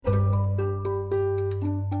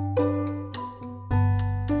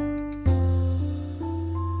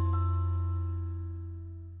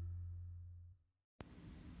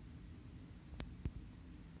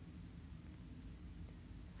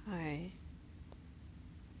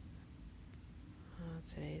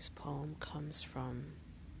Today's poem comes from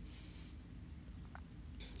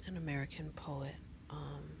an American poet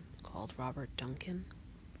called Robert Duncan.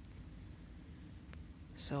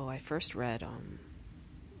 So I first read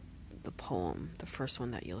the poem, the first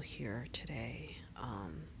one that you'll hear today,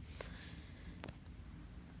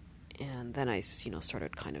 and then I,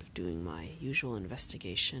 started kind of doing my usual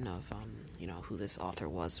investigation of, who this author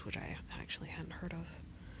was, which I actually hadn't heard of.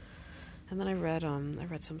 And then I read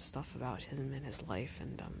some stuff about him and his life,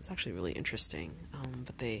 and it's actually really interesting.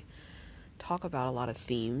 But they talk about a lot of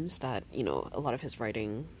themes that, a lot of his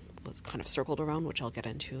writing was kind of circled around, which I'll get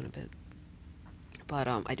into in a bit. But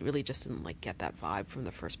I really just didn't get that vibe from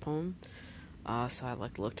the first poem. So I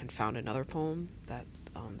looked and found another poem that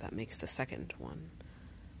makes the second one.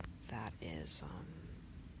 That is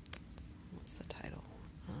what's the title?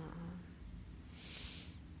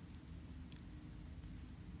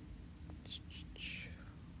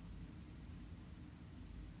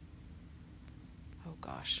 Oh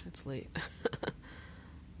gosh, it's late.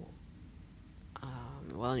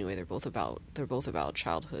 Well, anyway, they're both about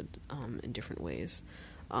childhood in different ways.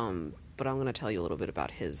 But I'm going to tell you a little bit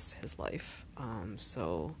about his life.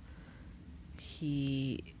 So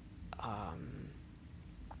he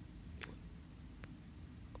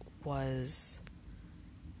was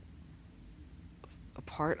a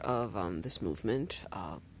part of this movement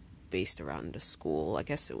based around a school. I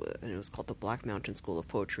guess it was called the Black Mountain School of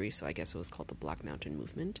Poetry, so I guess it was called the Black Mountain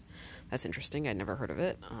Movement. That's interesting. I'd never heard of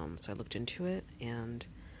it, so I looked into it, and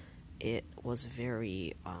it was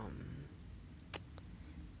very,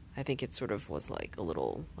 I think it sort of was like a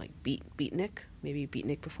little beatnik, maybe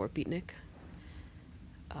beatnik before beatnik,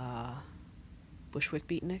 Bushwick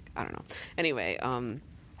beatnik, I don't know. Anyway, and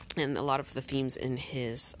a lot of the themes in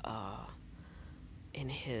his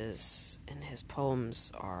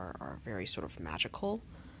poems are very sort of magical,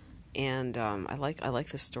 and I like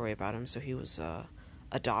this story about him. So he was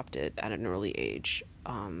adopted at an early age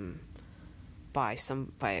by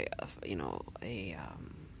a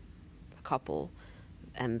couple,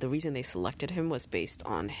 and the reason they selected him was based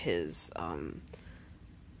on his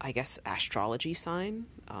I guess astrology sign.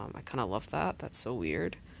 I kind of love that. That's so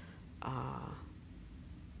weird.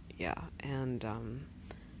 Yeah, and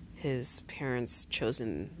his parents'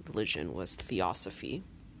 chosen religion was Theosophy,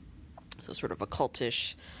 so sort of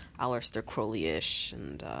occultish, Aleister Crowley-ish,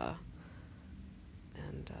 and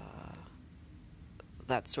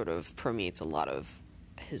that sort of permeates a lot of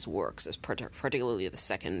his works, particularly the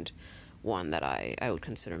second one that I would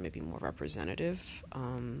consider maybe more representative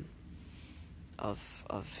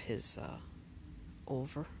of his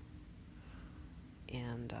oeuvre.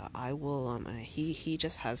 And I will.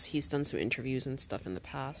 He's done some interviews and stuff in the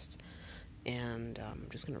past, and I'm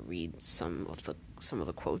just gonna read some of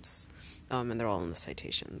the quotes, and they're all in the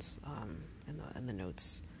citations, in the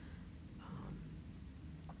notes.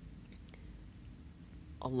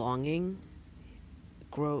 A longing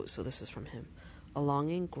grows. So this is from him. A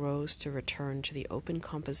longing grows to return to the open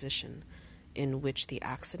composition, in which the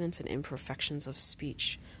accidents and imperfections of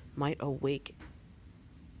speech might awake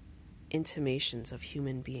intimations of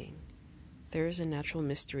human being. There is a natural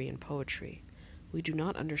mystery in poetry. We do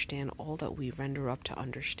not understand all that we render up to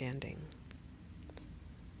understanding.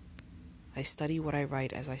 I study what I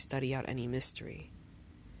write as I study out any mystery.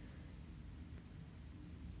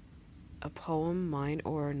 A poem, mine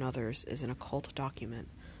or another's, is an occult document,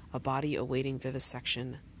 a body awaiting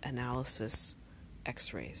vivisection, analysis,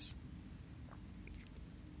 X-rays.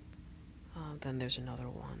 Then there's another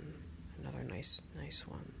one, another nice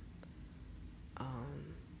one.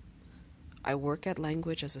 I work at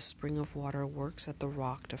language as a spring of water works at the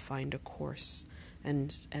rock to find a course,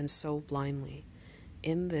 and so blindly.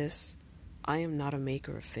 In this, I am not a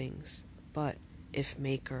maker of things, but, if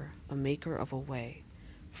maker, a maker of a way,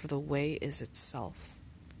 for the way is itself.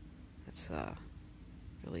 That's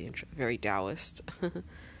really very Taoist. And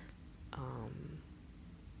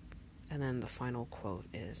then the final quote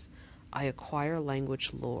is, I acquire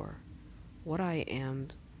language lore. What I am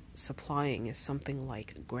supplying is something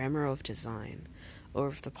like grammar of design, or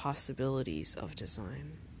of the possibilities of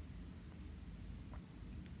design.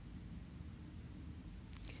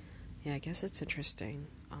 Yeah, I guess it's interesting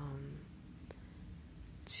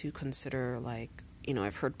to consider,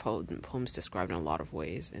 I've heard poems described in a lot of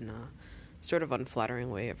ways. In a sort of unflattering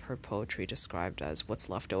way, I've heard poetry described as what's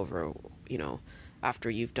left over,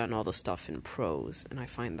 after you've done all the stuff in prose, and I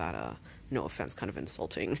find that, no offense, kind of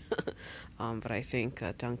insulting. But I think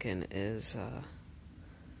Duncan is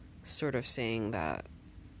sort of saying that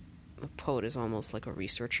a poet is almost like a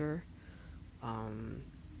researcher,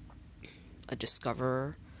 a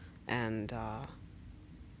discoverer, and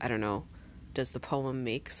I don't know, does the poem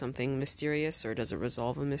make something mysterious or does it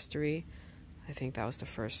resolve a mystery? I think that was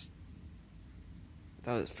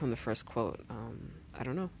from the first quote. I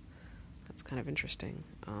don't know. That's kind of interesting.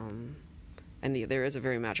 And there is a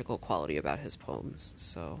very magical quality about his poems.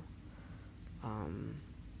 So,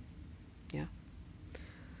 yeah.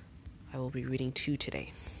 I will be reading 2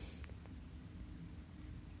 today.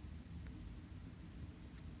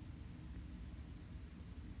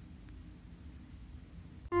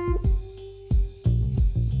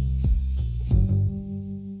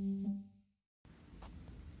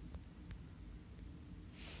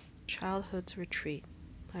 Childhood's Retreat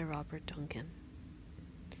by Robert Duncan.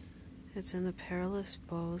 It's in the perilous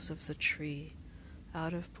boughs of the tree,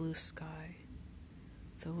 out of blue sky.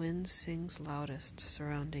 The wind sings loudest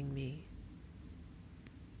surrounding me.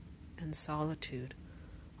 And solitude,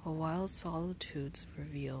 a wild solitude's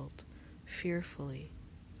revealed, fearfully,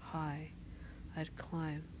 high, I'd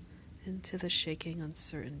climb into the shaking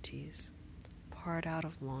uncertainties, part out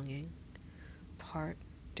of longing, part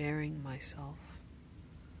daring myself,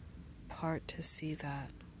 part to see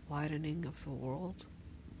that widening of the world,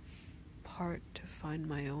 part to find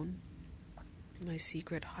my own, my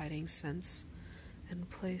secret hiding sense and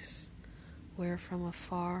place, where from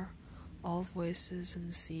afar all voices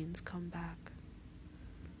and scenes come back.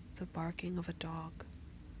 The barking of a dog,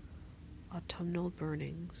 autumnal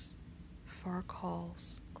burnings, far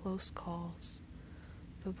calls, close calls.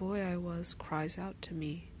 The boy I was cries out to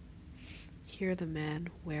me, hear the man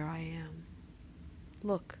where I am.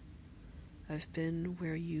 Look, I've been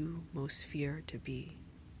where you most fear to be.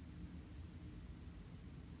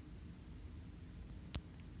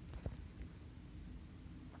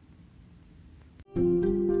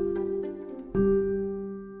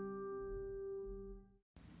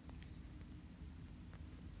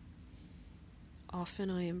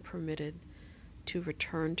 Often I am permitted to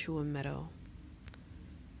return to a meadow,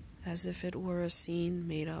 as if it were a scene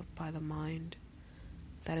made up by the mind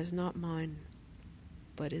that is not mine,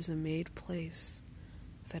 but is a made place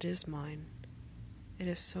that is mine. It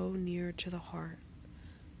is so near to the heart,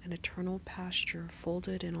 an eternal pasture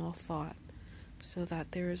folded in all thought, so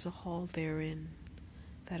that there is a hall therein,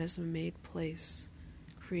 that is a made place,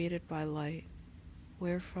 created by light,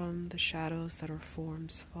 wherefrom the shadows that are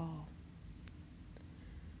forms fall.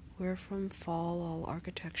 Wherefrom fall all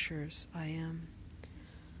architectures I am,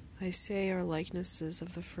 I say, are likenesses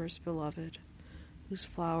of the first beloved, whose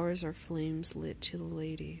flowers are flames lit to the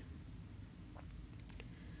lady.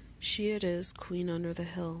 She it is, queen under the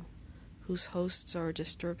hill, whose hosts are a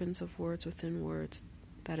disturbance of words within words,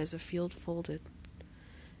 that is a field folded.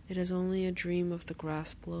 It is only a dream of the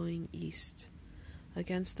grass blowing east,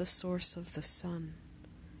 against the source of the sun,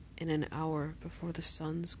 in an hour before the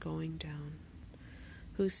sun's going down,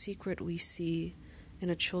 whose secret we see in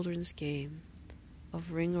a children's game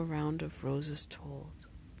of ring around of roses told.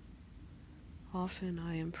 Often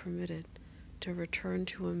I am permitted to return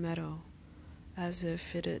to a meadow, as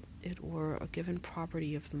if it were a given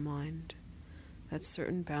property of the mind, that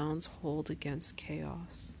certain bounds hold against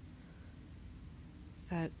chaos,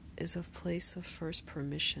 that is a place of first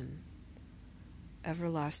permission,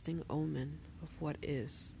 everlasting omen of what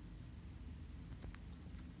is.